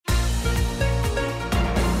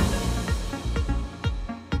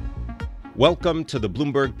Welcome to the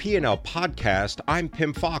Bloomberg P&L podcast. I'm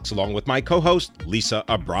Pim Fox, along with my co-host, Lisa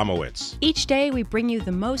Abramowitz. Each day, we bring you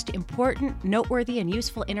the most important, noteworthy, and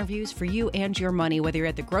useful interviews for you and your money, whether you're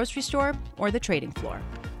at the grocery store or the trading floor.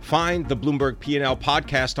 Find the Bloomberg P&L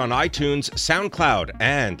podcast on iTunes, SoundCloud,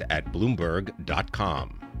 and at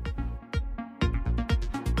Bloomberg.com.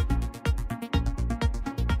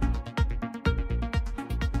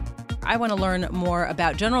 I want to learn more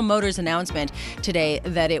about General Motors' announcement today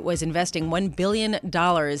that it was investing $1 billion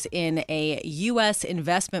in a U.S.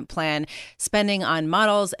 investment plan, spending on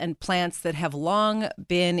models and plants that have long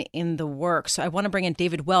been in the works. So I want to bring in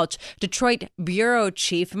David Welch, Detroit bureau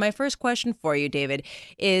chief. My first question for you, David,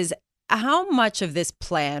 is how much of this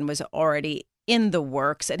plan was already in the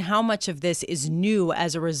works and how much of this is new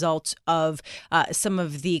as a result of some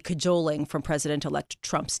of the cajoling from President-elect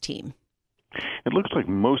Trump's team? It looks like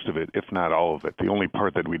most of it, if not all of it. The only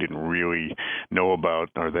part that we didn't really know about,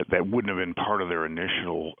 or that wouldn't have been part of their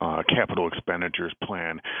initial capital expenditures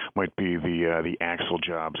plan, might be the axle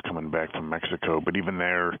jobs coming back from Mexico. But even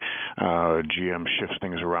there, GM shifts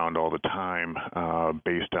things around all the time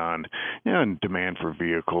based on demand for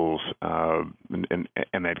vehicles and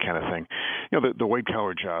that kind of thing. The white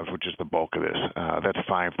collar jobs, which is the bulk of this, that's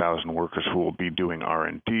 5,000 workers who will be doing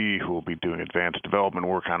R&D, who will be doing advanced development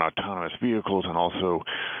work on autonomous vehicles, and also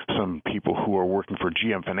some people who are working for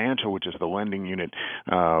GM Financial, which is the lending unit.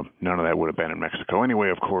 None of that would have been in Mexico anyway,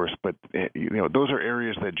 of course. But those are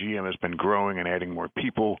areas that GM has been growing and adding more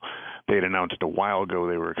people. They had announced a while ago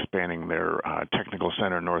they were expanding their technical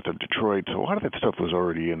center north of Detroit. So a lot of that stuff was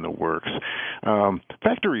already in the works.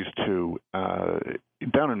 Factories too.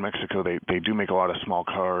 Down in Mexico, they do make a lot of small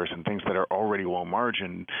cars and things that are already low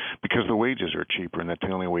margin because the wages are cheaper, and that's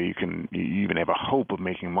the only way you even have a hope of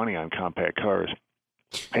making money on compact cars.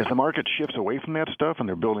 As the market shifts away from that stuff and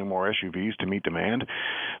they're building more SUVs to meet demand,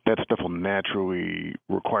 that stuff will naturally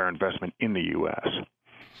require investment in the U.S.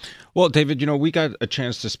 Well, David, we got a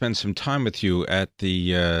chance to spend some time with you at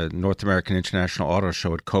the North American International Auto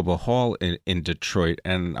Show at Cobo Hall in Detroit,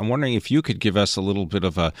 and I'm wondering if you could give us a little bit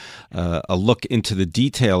of a look into the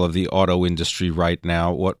detail of the auto industry right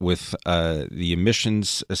now, what with the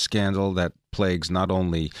emissions scandal that plagues not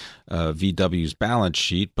only VW's balance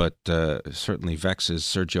sheet, but certainly vexes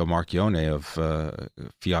Sergio Marchionne of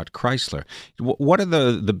Fiat Chrysler. What are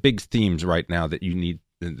the big themes right now that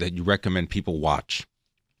you recommend people watch?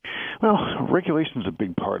 Well, regulation is a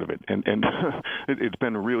big part of it, and it's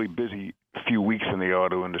been a really busy few weeks in the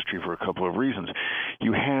auto industry for a couple of reasons.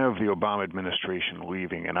 You have the Obama administration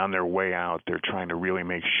leaving, and on their way out, they're trying to really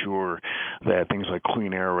make sure that things like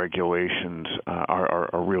clean air regulations are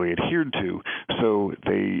really adhered to. So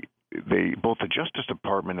they both the Justice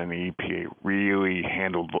Department and the EPA really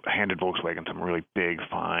handed Volkswagen some really big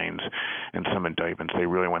fines and some indictments. They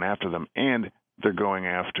really went after them, and they're going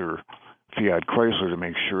after Fiat Chrysler to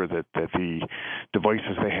make sure that the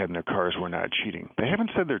devices they had in their cars were not cheating. They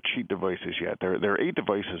haven't said they're cheat devices yet. There are 8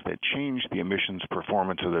 devices that change the emissions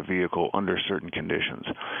performance of the vehicle under certain conditions.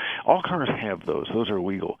 All cars have those. Those are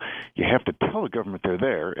legal. You have to tell the government they're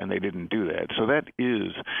there, and they didn't do that. So that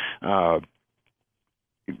is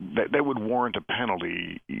that would warrant a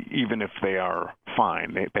penalty, even if they are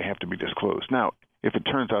fine. They have to be disclosed. Now, if it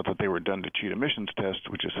turns out that they were done to cheat emissions tests,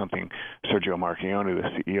 which is something Sergio Marchionne,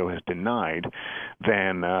 the CEO, has denied,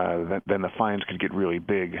 then the fines could get really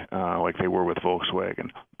big, like they were with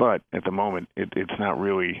Volkswagen. But at the moment, it's not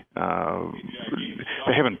really.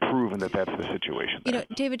 They haven't proven that that's the situation.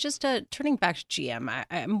 David, just turning back to GM,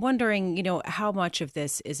 I'm wondering, how much of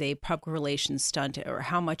this is a public relations stunt, or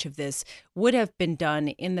how much of this would have been done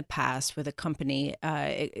in the past with a company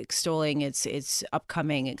extolling its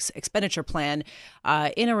upcoming expenditure plan.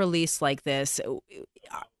 In a release like this,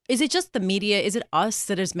 is it just the media? Is it us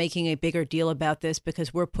that is making a bigger deal about this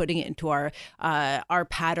because we're putting it into our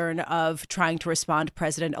pattern of trying to respond to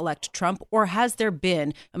President-elect Trump? Or has there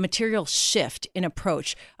been a material shift in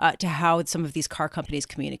approach to how some of these car companies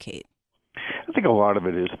communicate? I think a lot of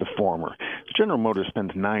it is the former. General Motors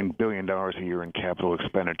spends $9 billion a year in capital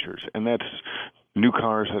expenditures, and that's new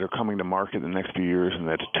cars that are coming to market in the next few years, and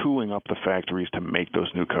that's tooling up the factories to make those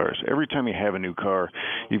new cars. Every time you have a new car,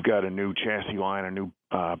 you've got a new chassis line, a new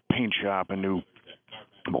paint shop, a new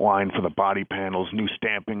line for the body panels, new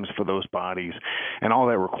stampings for those bodies, and all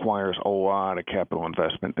that requires a lot of capital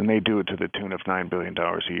investment, and they do it to the tune of $9 billion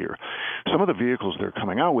a year. Some of the vehicles they're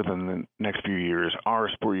coming out with in the next few years are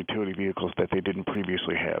sport utility vehicles that they didn't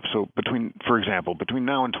previously have. So for example, between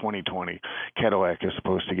now and 2020, Cadillac is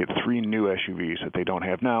supposed to get 3 new SUVs that they don't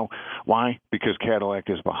have now. Why? Because Cadillac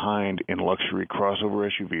is behind in luxury crossover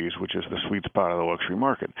SUVs, which is the sweet spot of the luxury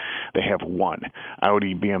market. They have 1.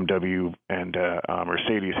 Audi, BMW, and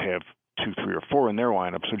Mercedes have 2, 3, or 4 in their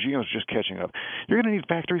lineup, so GM's just catching up. You're going to need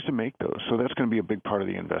factories to make those, so that's going to be a big part of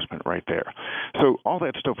the investment right there. So all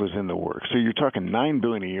that stuff was in the works. So you're talking $9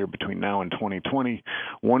 billion a year between now and 2020,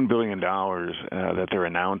 $1 billion that they're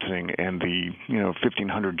announcing, and the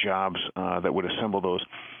 1,500 jobs that would assemble those,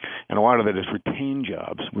 and a lot of that is retained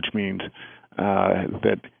jobs, which means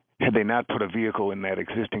that had they not put a vehicle in that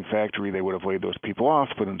existing factory, they would have laid those people off,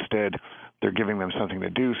 but instead they're giving them something to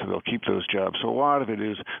do, so they'll keep those jobs. So a lot of it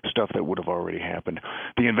is stuff that would have already happened.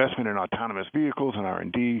 The investment in autonomous vehicles and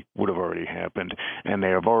R&D would have already happened, and they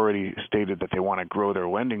have already stated that they want to grow their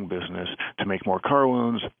lending business to make more car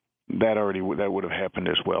loans. That would have happened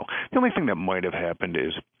as well. The only thing that might have happened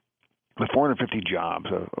is the 450 jobs,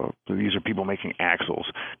 these are people making axles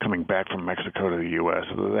coming back from Mexico to the U.S.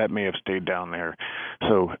 So that may have stayed down there.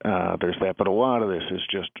 So there's that. But a lot of this is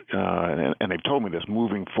just, and they've told me this,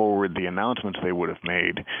 moving forward, the announcements they would have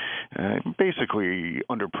made, basically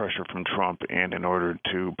under pressure from Trump and in order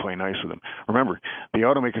to play nice with them. Remember, the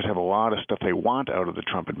automakers have a lot of stuff they want out of the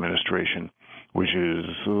Trump administration, which is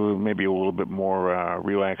maybe a little bit more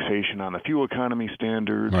relaxation on the fuel economy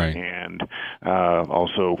standards, right, and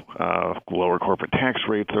also lower corporate tax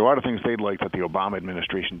rates. There are a lot of things they'd like that the Obama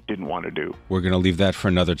administration didn't want to do. We're going to leave that for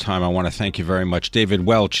another time. I want to thank you very much. David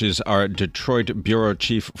Welch is our Detroit bureau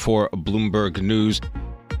chief for Bloomberg News.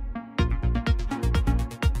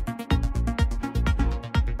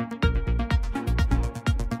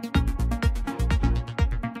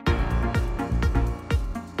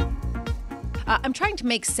 I'm trying to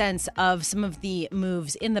make sense of some of the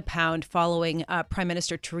moves in the pound following Prime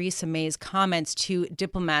Minister Theresa May's comments to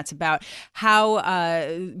diplomats about how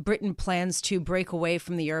Britain plans to break away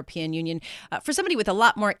from the European Union. For somebody with a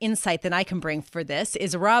lot more insight than I can bring for this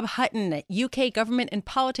is Rob Hutton, UK government and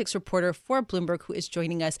politics reporter for Bloomberg, who is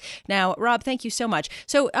joining us now. Rob, thank you so much.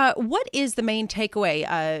 So what is the main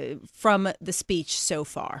takeaway from the speech so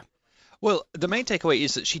far? Well, the main takeaway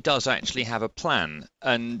is that she does actually have a plan.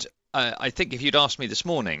 And I think if you'd asked me this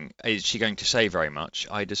morning, is she going to say very much?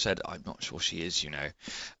 I'd have said, I'm not sure she is,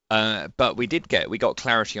 But we got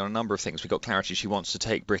clarity on a number of things. We got clarity she wants to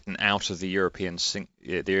take Britain out of the European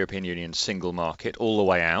Union's single market, all the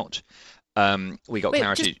way out. We got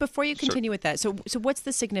clarity. Just before you continue with that, so what's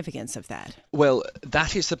the significance of that? Well,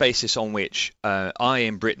 that is the basis on which I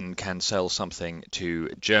in Britain can sell something to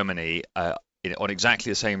Germany on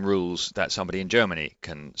exactly the same rules that somebody in Germany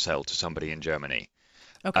can sell to somebody in Germany.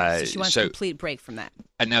 Okay, so she wants a complete break from that.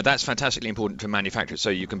 And now that's fantastically important for manufacturers.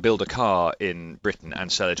 So you can build a car in Britain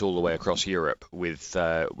and sell it all the way across Europe with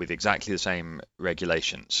exactly the same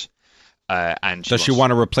regulations. And does she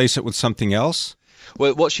want to replace it with something else?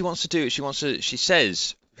 Well, what she wants to do, she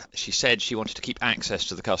said she wanted to keep access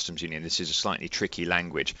to the customs union. This is a slightly tricky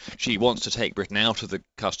language. She wants to take Britain out of the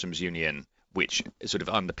customs union, which sort of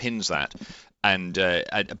underpins that,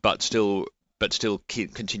 but still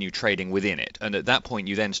continue trading within it. And at that point,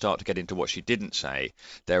 you then start to get into what she didn't say.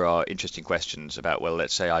 There are interesting questions about, well,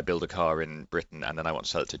 let's say I build a car in Britain and then I want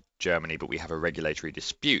to sell it to Germany, but we have a regulatory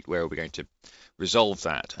dispute. Where are we going to resolve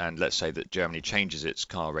that? And let's say that Germany changes its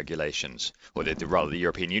car regulations, or rather the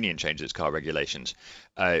European Union changes its car regulations.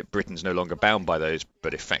 Britain's no longer bound by those,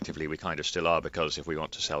 but effectively we kind of still are, because if we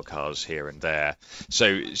want to sell cars here and there.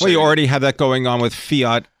 So well, you already have that going on with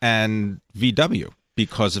Fiat and VW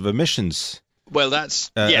because of emissions. Well,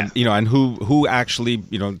 that's and who actually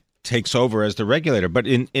takes over as the regulator. But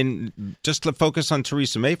in just to focus on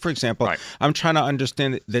Theresa May, for example, right, I'm trying to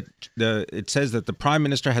understand that it says that the Prime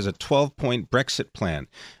Minister has a 12-point Brexit plan.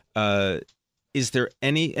 Is there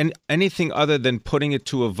anything other than putting it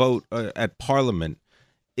to a vote at Parliament?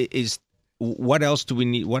 What else do we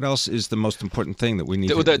need? What else is the most important thing that we need?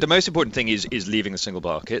 The most important thing is leaving the single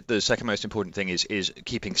market. The second most important thing is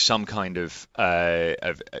keeping some kind of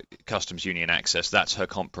customs union access. That's her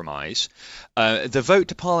compromise. The vote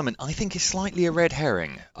to Parliament, I think, is slightly a red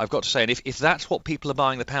herring, I've got to say. And if that's what people are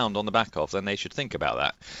buying the pound on the back of, then they should think about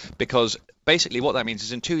that. Because basically what that means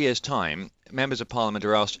is in 2 years' time, members of Parliament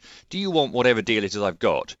are asked, do you want whatever deal it is I've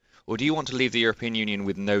got? Or do you want to leave the European Union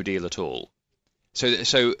with no deal at all?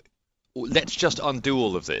 So let's just undo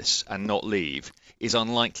all of this and not leave is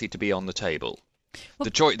unlikely to be on the table. Well,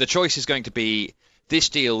 the choice is going to be this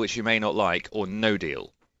deal, which you may not like, or no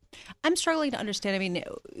deal. I'm struggling to understand. I mean,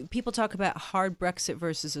 people talk about hard Brexit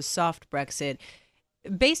versus a soft Brexit.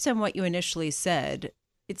 Based on what you initially said,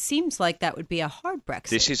 it seems like that would be a hard Brexit.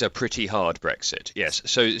 This is a pretty hard Brexit, yes.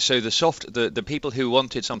 So the people who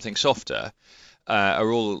wanted something softer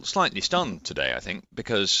are all slightly stunned today, I think,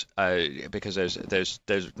 because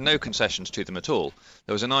there's no concessions to them at all.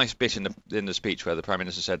 There was a nice bit in the speech where the Prime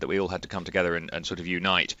Minister said that we all had to come together and sort of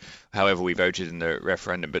unite, however we voted in the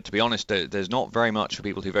referendum. But to be honest, there's not very much for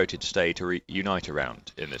people who voted to stay to unite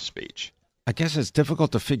around in this speech. I guess it's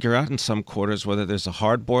difficult to figure out in some quarters whether there's a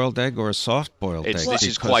hard-boiled egg or a soft-boiled egg. This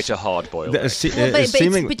is quite a hard-boiled egg.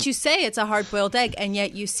 But you say it's a hard-boiled egg, and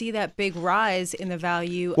yet you see that big rise in the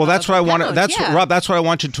value. Well, that's what I want. Rob, that's what I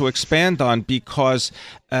want you to expand on, because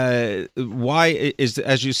why is,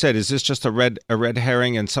 as you said, is this just a red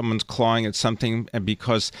herring and someone's clawing at something? And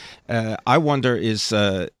because I wonder, is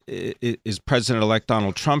President-elect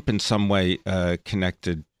Donald Trump in some way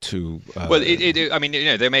connected to? Well, I mean,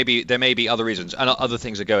 there may be other reasons, and other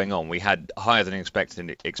things are going on. We had higher than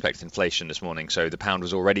expected inflation this morning, so the pound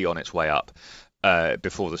was already on its way up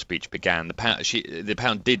before the speech began. The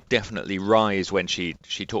pound did definitely rise when she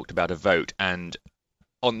talked about a vote, and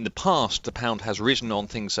on the past, the pound has risen on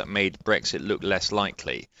things that made Brexit look less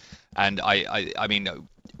likely. And I mean,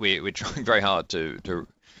 we're trying very hard to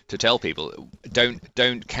tell people,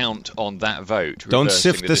 don't count on that vote. Don't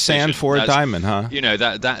sift the sand for a diamond, huh? You know,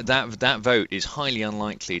 that vote is highly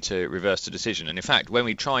unlikely to reverse the decision. And in fact,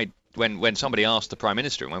 when somebody asked the Prime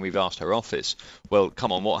Minister, and when we've asked her office, well,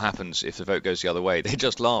 come on, what happens if the vote goes the other way? They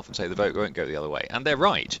just laugh and say the vote won't go the other way. And they're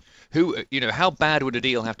right. How bad would a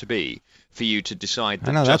deal have to be for you to decide that?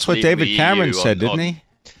 I know, that's what David Cameron said, didn't he?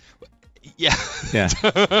 Yeah. Yeah.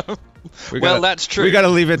 That's true. We got to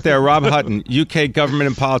leave it there. Rob Hutton, UK government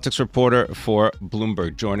and politics reporter for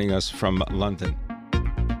Bloomberg, joining us from London.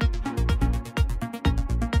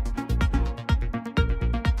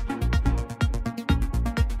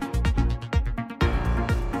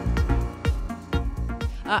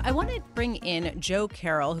 I want to bring in Joe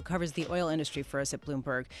Carroll, who covers the oil industry for us at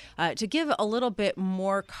Bloomberg, to give a little bit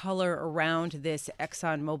more color around this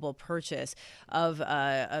ExxonMobil purchase of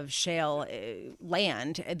shale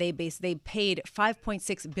land. They paid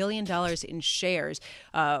 $5.6 billion in shares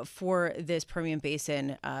for this Permian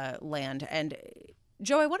Basin land. And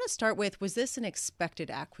Joe, I want to start with, was this an expected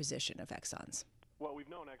acquisition of Exxon's? Well, we've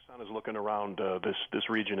known Exxon is looking around this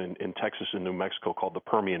region in Texas and New Mexico called the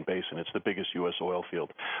Permian Basin. It's the biggest U.S. oil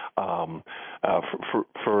field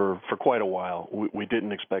for quite a while. We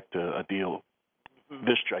didn't expect a deal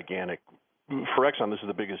this gigantic. For Exxon, this is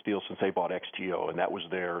the biggest deal since they bought XTO, and that was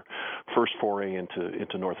their first foray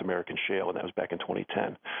into North American shale, and that was back in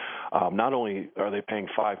 2010. Not only are they paying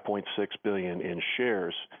 $5.6 billion in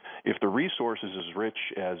shares, if the resource is as rich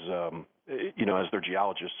as as their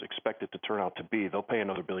geologists expect it to turn out to be, they'll pay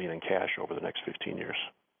another $1 billion in cash over the next 15 years.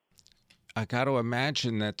 I got to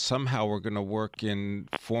imagine that somehow we're going to work in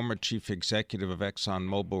former chief executive of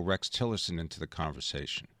ExxonMobil, Rex Tillerson, into the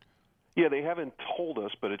conversation. Yeah, they haven't told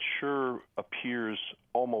us, but it sure appears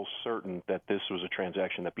almost certain that this was a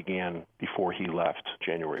transaction that began before he left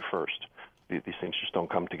January 1st. These things just don't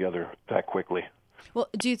come together that quickly. Well,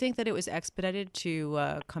 do you think that it was expedited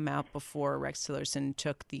to come out before Rex Tillerson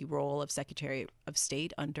took the role of Secretary of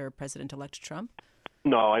State under President-elect Trump?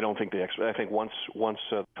 No, I don't think they I think once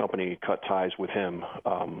a company cut ties with him,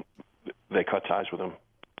 they cut ties with him.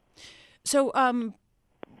 So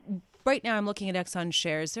right now I'm looking at Exxon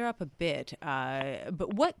shares. They're up a bit.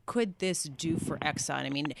 But what could this do for Exxon? I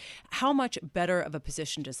mean, how much better of a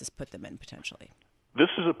position does this put them in potentially? This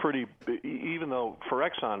is a pretty, even though for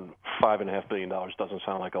Exxon, $5.5 billion doesn't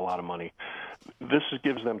sound like a lot of money. This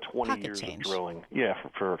gives them 20 Pocket years change. of drilling. Yeah,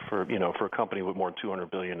 for a company with more than $200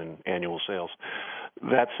 billion in annual sales.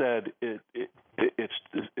 That said, it's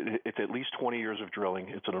at least 20 years of drilling.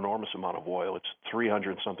 It's an enormous amount of oil. It's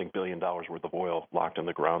 $300-something billion worth of oil locked in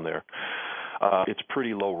the ground there. It's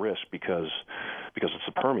pretty low risk because it's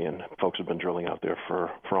the Permian. Folks have been drilling out there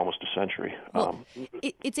for almost a century. Well,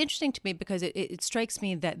 it's interesting to me because it strikes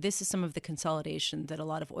me that this is some of the consolidation that a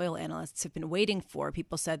lot of oil analysts have been waiting for.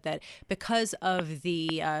 People said that because of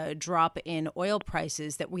the drop in oil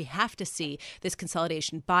prices that we have to see this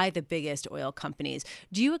consolidation by the biggest oil companies.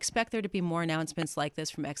 Do you expect there to be more announcements like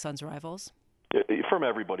this from Exxon's rivals? From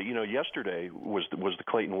everybody. Yesterday was the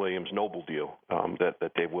Clayton Williams Noble deal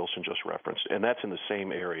that Dave Wilson just referenced, and that's in the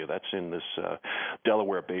same area. That's in this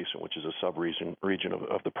Delaware Basin, which is a sub-region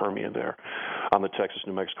of the Permian there on the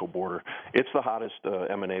Texas-New Mexico border. It's the hottest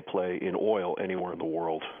M&A play in oil anywhere in the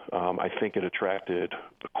world. I think it attracted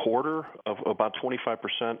a quarter of about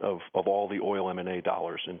 25% of all the oil M&A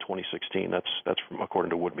dollars in 2016. That's from,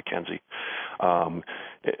 according to Wood Mackenzie. And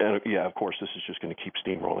yeah, of course, this is just going to keep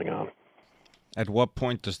steamrolling on. At what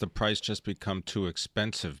point does the price just become too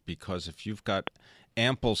expensive? Because if you've got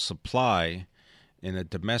ample supply in a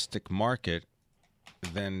domestic market,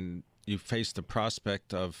 then you face the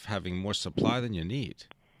prospect of having more supply than you need.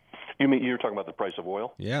 You mean you're talking about the price of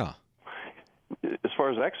oil? Yeah. As far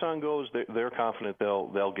as Exxon goes, they're confident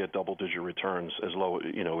they'll get double-digit returns as low,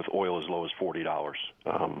 with oil as low as $40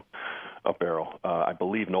 a barrel. I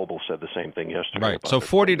believe Noble said the same thing yesterday. Right. So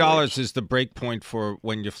 $40 is the break point for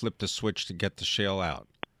when you flip the switch to get the shale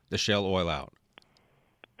oil out.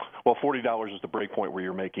 Well, $40 is the break point where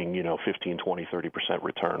you're making, 15, 20, 30%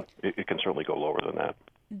 return. It can certainly go lower than that.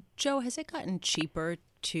 Joe, has it gotten cheaper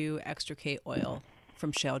to extricate oil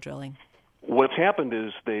from shale drilling? What's happened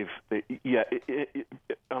is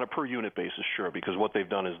on a per unit basis, sure, because what they've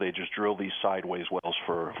done is they just drill these sideways wells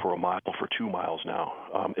for a mile, for 2 miles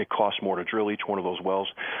now. It costs more to drill each one of those wells,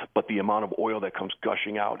 but the amount of oil that comes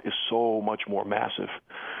gushing out is so much more massive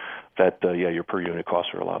that, your per unit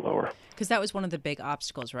costs are a lot lower. Because that was one of the big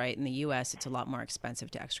obstacles, right? In the U.S., it's a lot more expensive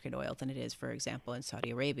to extricate oil than it is, for example, in Saudi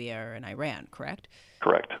Arabia or in Iran, correct?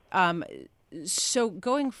 Correct. So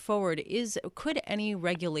going forward, could any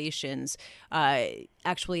regulations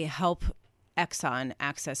actually help Exxon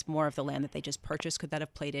access more of the land that they just purchased? Could that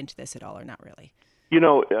have played into this at all, or not really?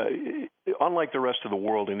 Unlike the rest of the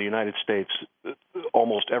world, in the United States,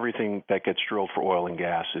 almost everything that gets drilled for oil and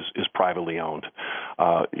gas is privately owned.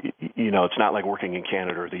 It's not like working in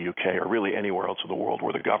Canada or the UK or really anywhere else in the world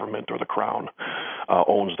where the government or the crown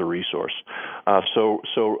owns the resource. So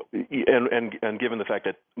given the fact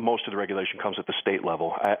that most of the regulation comes at the state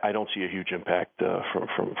level, I don't see a huge impact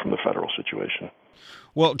from the federal situation.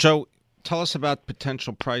 Well, Joe, tell us about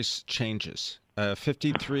potential price changes.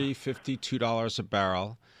 $53, $52 a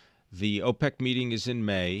barrel. The OPEC meeting is in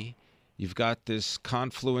May. You've got this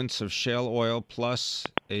confluence of shale oil plus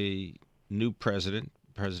a new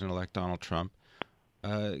President-elect Donald Trump.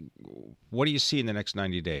 What do you see in the next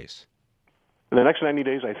 90 days? In the next 90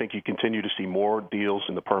 days, I think you continue to see more deals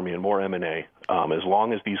in the Permian, more M&A. As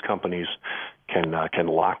long as these companies can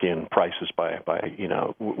lock in prices by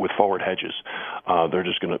with forward hedges, they're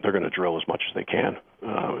going to drill as much as they can,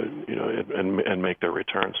 and make their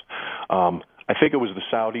returns. I think it was the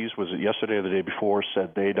Saudis, was it yesterday or the day before,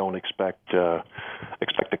 said they don't expect the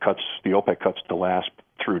OPEC cuts to last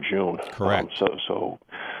through June. Correct. So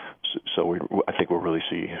I think we'll really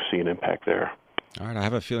see an impact there. All right, I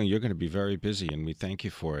have a feeling you're going to be very busy, and we thank you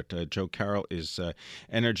for it. Joe Carroll is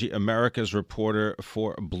Energy America's reporter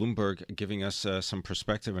for Bloomberg, giving us some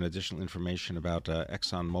perspective and additional information about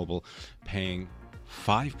ExxonMobil paying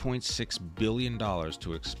 $5.6 billion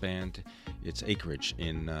to expand its acreage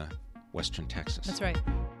in western Texas. That's right.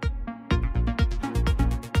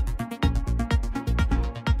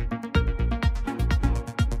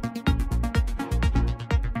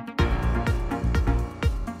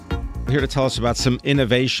 Here to tell us about some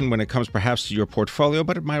innovation when it comes perhaps to your portfolio,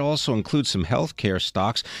 but it might also include some healthcare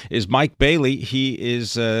stocks, is Mike Bailey. He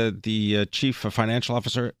is the Chief Financial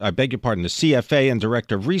Officer, the CFA and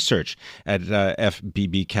Director of Research at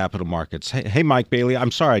FBB Capital Markets. Hey, Mike Bailey,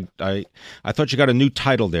 I'm sorry. I thought you got a new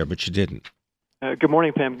title there, but you didn't. Good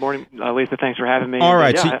morning, Pam. Good morning, Lisa. Thanks for having me. All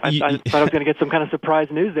right. I thought I was going to get some kind of surprise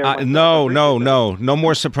news there. No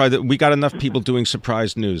more surprise. We got enough people doing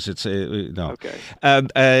surprise news. It's no.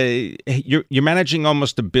 Okay. You're managing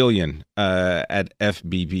almost $1 billion at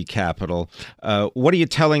FBB Capital. What are you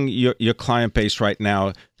telling your client base right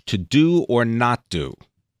now to do or not do?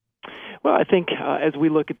 Well, I think as we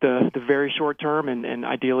look at the very short term, and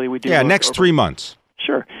ideally we do. Yeah, next 3 months.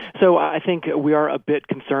 Sure. So I think we are a bit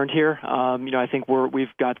concerned here. I think we've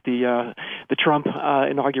got the Trump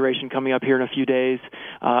inauguration coming up here in a few days.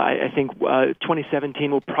 I think 2017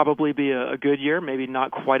 will probably be a good year, maybe not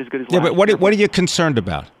quite as good as last year. Yeah, but what are you concerned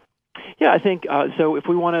about? Yeah, I think so. If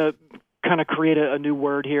we want to kind of create a new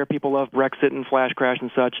word here. People love Brexit and flash crash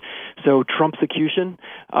and such. So Trumpsecution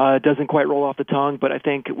doesn't quite roll off the tongue, but I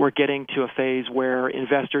think we're getting to a phase where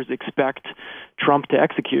investors expect Trump to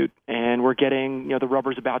execute, and we're getting, the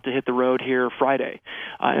rubber's about to hit the road here Friday.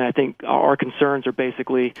 And I think our concerns are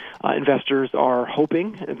basically investors are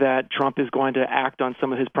hoping that Trump is going to act on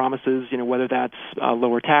some of his promises, whether that's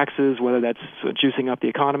lower taxes, whether that's juicing up the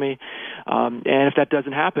economy. And if that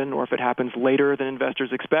doesn't happen, or if it happens later than investors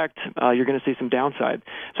expect, you're going to see some downside.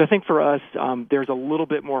 So I think for us, there's a little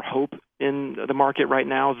bit more hope in the market right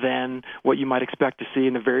now than what you might expect to see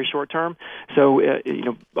in the very short term. So,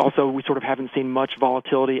 also we sort of haven't seen much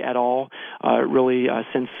volatility at all, really,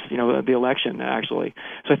 since, the election, actually.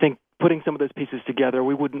 So I think putting some of those pieces together,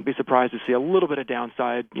 we wouldn't be surprised to see a little bit of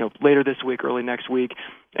downside, later this week, early next week.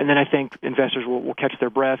 And then I think investors will catch their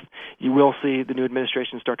breath. You will see the new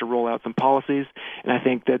administration start to roll out some policies, and I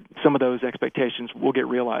think that some of those expectations will get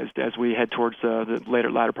realized as we head towards the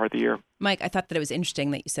latter part of the year. Mike, I thought that it was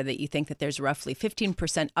interesting that you said that you think that there's roughly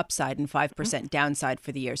 15% upside and 5% downside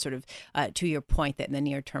for the year, sort of to your point that in the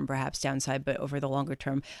near term, perhaps downside, but over the longer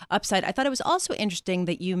term, upside. I thought it was also interesting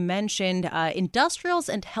that you mentioned industrials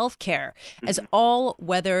and healthcare as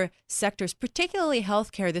all-weather sectors, particularly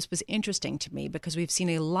healthcare. This was interesting to me because we've seen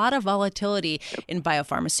a lot of volatility in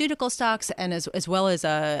biopharmaceutical stocks and as well as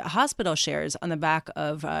hospital shares on the back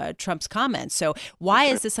of Trump's comments. So why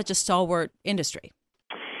is this such a stalwart industry?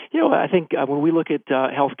 I think when we look at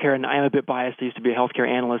healthcare, and I am a bit biased, I used to be a healthcare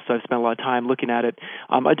analyst, so I've spent a lot of time looking at it.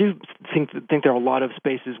 I do think there are a lot of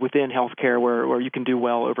spaces within healthcare where you can do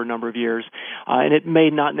well over a number of years. And it may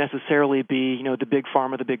not necessarily be, the big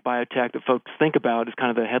pharma, the big biotech that folks think about as kind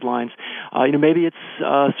of the headlines. Maybe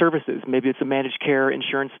it's services. Maybe it's a managed care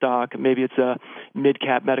insurance stock. Maybe it's a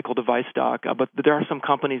mid-cap medical device stock. But there are some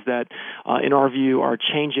companies that, in our view, are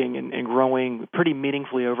changing and growing pretty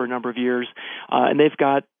meaningfully over a number of years. And they've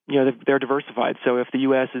got they're diversified. So if the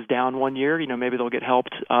U.S. is down one year, maybe they'll get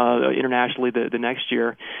helped internationally the next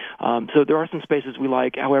year. So there are some spaces we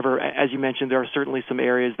like. However, as you mentioned, there are certainly some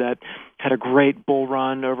areas that had a great bull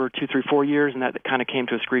run over 2, 3, 4 years, and that kind of came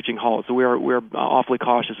to a screeching halt. So we're awfully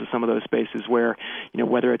cautious of some of those spaces where,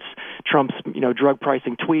 whether it's Trump's, drug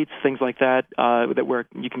pricing tweets, things like that, that where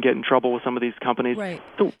you can get in trouble with some of these companies. Right.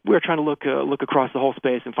 So we're trying to look across the whole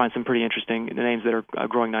space and find some pretty interesting names that are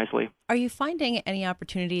growing nicely. Are you finding any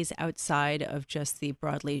opportunities outside of just the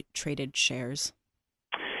broadly traded shares?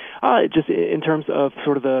 Just in terms of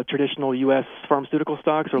sort of the traditional U.S. pharmaceutical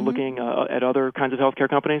stocks, or looking at other kinds of healthcare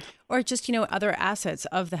companies? Or just, other assets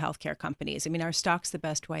of the healthcare companies. Are stocks the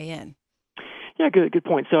best way in? Yeah, good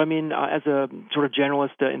point. So, as a sort of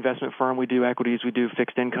generalist investment firm, we do equities, we do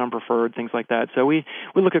fixed income, preferred, things like that. So we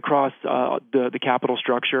look across the capital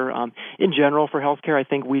structure. In general, for healthcare, I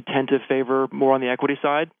think we tend to favor more on the equity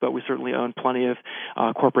side, but we certainly own plenty of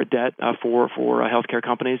corporate debt for healthcare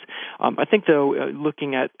companies. I think, though,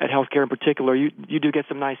 looking at healthcare in particular, you do get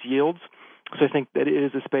some nice yields. So I think that it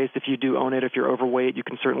is a space, if you do own it, if you're overweight, you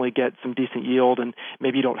can certainly get some decent yield, and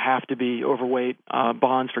maybe you don't have to be overweight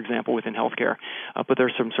bonds, for example, within healthcare. But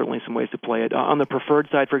there's certainly some ways to play it. On the preferred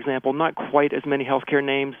side, for example, not quite as many healthcare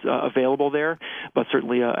names available there, but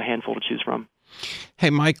certainly a handful to choose from. Hey,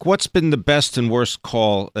 Mike, what's been the best and worst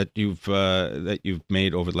call that you've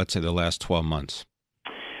made over, let's say, the last 12 months?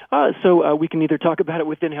 So we can either talk about it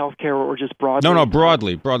within healthcare or just broadly. No,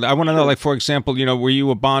 broadly. I want to know, like, for example, were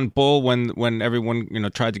you a bond bull when everyone,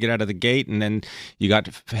 tried to get out of the gate, and then you got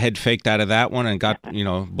head faked out of that one and got,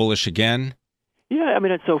 bullish again?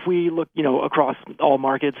 Yeah, so if we look, across all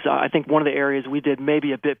markets, I think one of the areas we did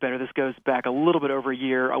maybe a bit better, this goes back a little bit over a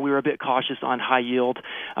year, we were a bit cautious on high yield,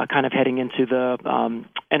 kind of heading into the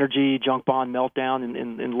energy junk bond meltdown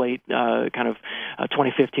in late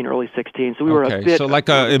 2015, early 16. So we were a bit... So like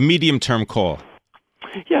a medium-term call.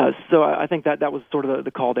 Yeah, so I think that was sort of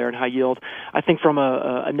the call there in high yield. I think from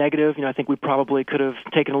a negative, I think we probably could have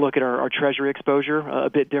taken a look at our Treasury exposure a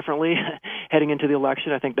bit differently heading into the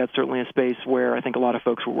election. I think that's certainly a space where I think a lot of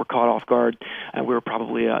folks were caught off guard, and we were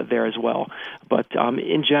probably there as well. But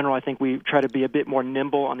in general, I think we try to be a bit more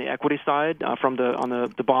nimble on the equity side. From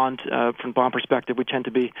the bond perspective, we tend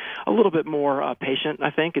to be a little bit more patient, I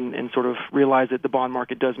think, and sort of realize that the bond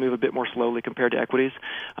market does move a bit more slowly compared to equities.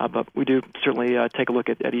 But we do certainly take a look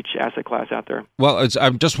look at each asset class out there. Well,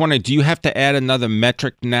 I'm just wondering, do you have to add another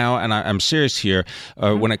metric now? And I'm serious here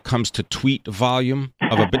when it comes to tweet volume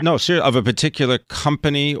of a particular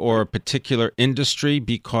company or a particular industry,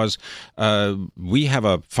 because we have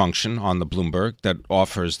a function on the Bloomberg that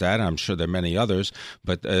offers that. And I'm sure there are many others,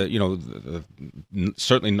 but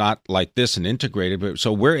certainly not like this and integrated. But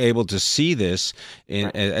so we're able to see this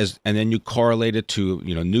and then you correlate it to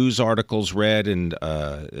news articles read and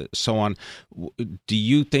so on. Do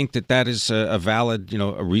you think that is a valid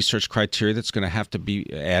a research criteria that's going to have to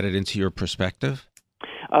be added into your perspective?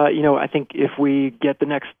 I think if we get the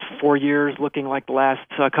next 4 years looking like the last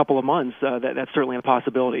couple of months, that's certainly a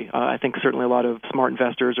possibility. I think certainly a lot of smart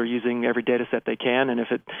investors are using every data set they can, and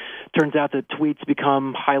if it turns out that tweets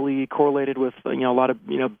become highly correlated with a lot of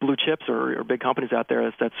blue chips or big companies out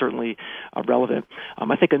there, that's certainly relevant.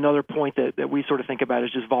 I think another point that we sort of think about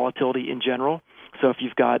is just volatility in general. So if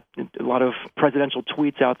you've got a lot of presidential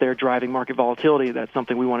tweets out there driving market volatility, that's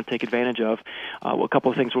something we want to take advantage of. A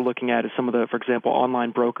couple of things we're looking at is some of the, for example,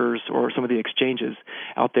 online brokers or some of the exchanges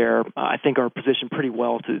out there, I think are positioned pretty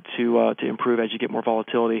well to improve as you get more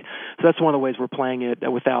volatility. So that's one of the ways we're playing it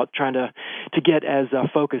without trying to get as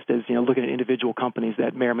focused as looking at individual companies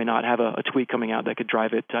that may or may not have a tweet coming out that could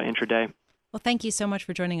drive it intraday. Well, thank you so much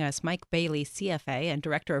for joining us. Mike Bailey, CFA and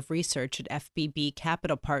Director of Research at FBB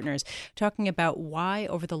Capital Partners, talking about why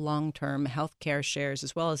over the long term healthcare shares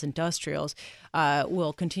as well as industrials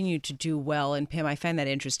will continue to do well. And Pim, I find that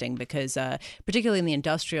interesting because particularly in the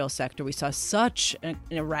industrial sector, we saw such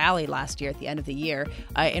a rally last year at the end of the year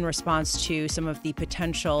in response to some of the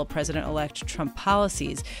potential President-elect Trump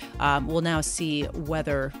policies. We'll now see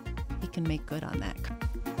whether he can make good on that.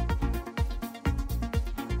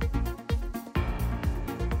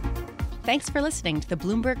 Thanks for listening to the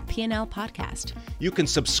Bloomberg P&L podcast. You can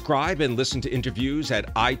subscribe and listen to interviews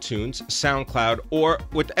at iTunes, SoundCloud, or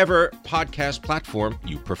whatever podcast platform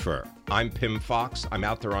you prefer. I'm Pim Fox. I'm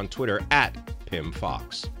out there on Twitter at Pim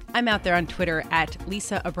Fox. I'm out there on Twitter at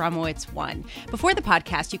Lisa Abramowitz1. Before the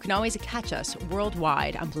podcast, you can always catch us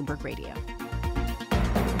worldwide on Bloomberg Radio.